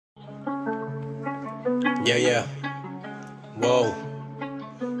Yeah, yeah. Whoa.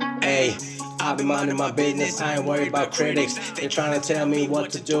 Hey, I be minding my business, I ain't worried about critics. They tryna tell me what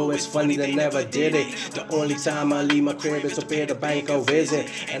to do, it's funny they never did it. The only time I leave my crib is to pay the bank or visit.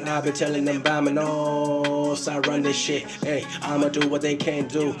 And I be telling them vamanos, I run this shit. Hey, I'ma do what they can't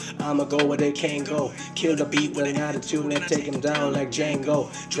do, I'ma go where they can't go. Kill the beat with an attitude and take him down like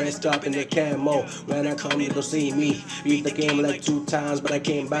Django. Dressed up in the camo, when I come you don't see me. Beat the game like 2 times, but I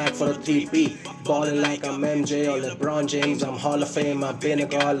came back for the 3 Ballin like I'm MJ or Lebron James, I'm Hall of Fame. I've been a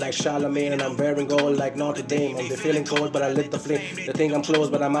god like Charlemagne and I'm wearing gold like Notre Dame. I'm feeling cold but I lit the flame. They think I'm close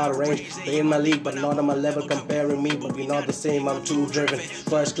but I'm out of range. They in my league but not on my level comparing me. But we not the same, I'm too driven.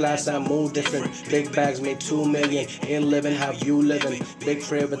 First class I move different. Big bags made 2 million. In living how you living. Big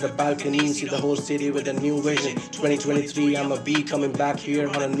crib with a balcony. See the whole city with a new vision. 2023 I'ma be coming back here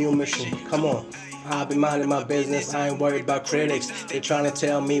on a new mission. Come on. I be minding my business, I ain't worried about critics. They tryna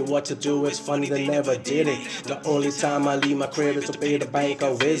tell me what to do, it's funny they never did it. The only time I leave my crib is to pay the bank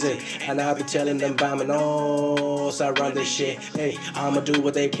or visit. And I be telling them vamanos, I run this shit. Hey, I'ma do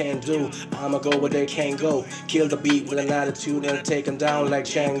what they can't do, I'ma go where they can't go. Kill the beat with an attitude and take them down like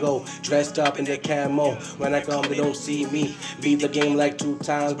Django. Dressed up in the camo, when I come they don't see me. Beat the game like 2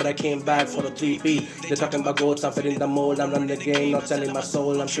 times but I came back for the 3 They're talking about goals, I'm fitting the mold. I'm running the game, not selling my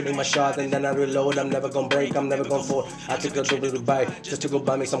soul. I'm shooting my shot and then I reload. I'm never gonna break, I'm never gonna fall. I took a trip to Dubai just to go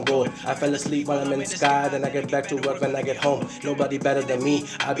buy me some gold. I fell asleep while I'm in the sky, then I get back to work when I get home. Nobody better than me,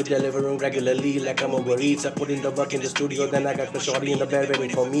 I be delivering regularly like I'm Uber Eats. I put in the work in the studio, then I got the shorty in the bed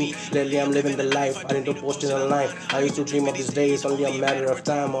waiting for me. Lately I'm living the life, I didn't post it online. I used to dream of these days, only a matter of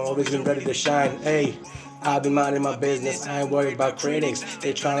time. I've always been ready to shine, hey. I be minding my business, I ain't worried about critics.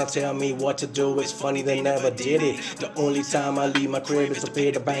 They tryna tell me what to do, it's funny they never did it. The only time I leave my crib is to pay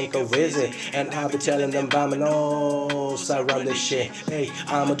the bank or visit. And I be telling them vamanos, I run this shit. Hey,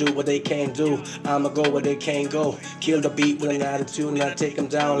 I'ma do what they can't do, I'ma go where they can't go. Kill the beat with an attitude and I take them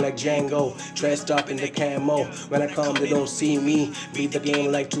down like Django. Dressed up in the camo, when I come they don't see me. Beat the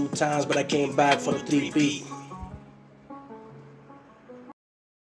game like 2 times but I came back for the 3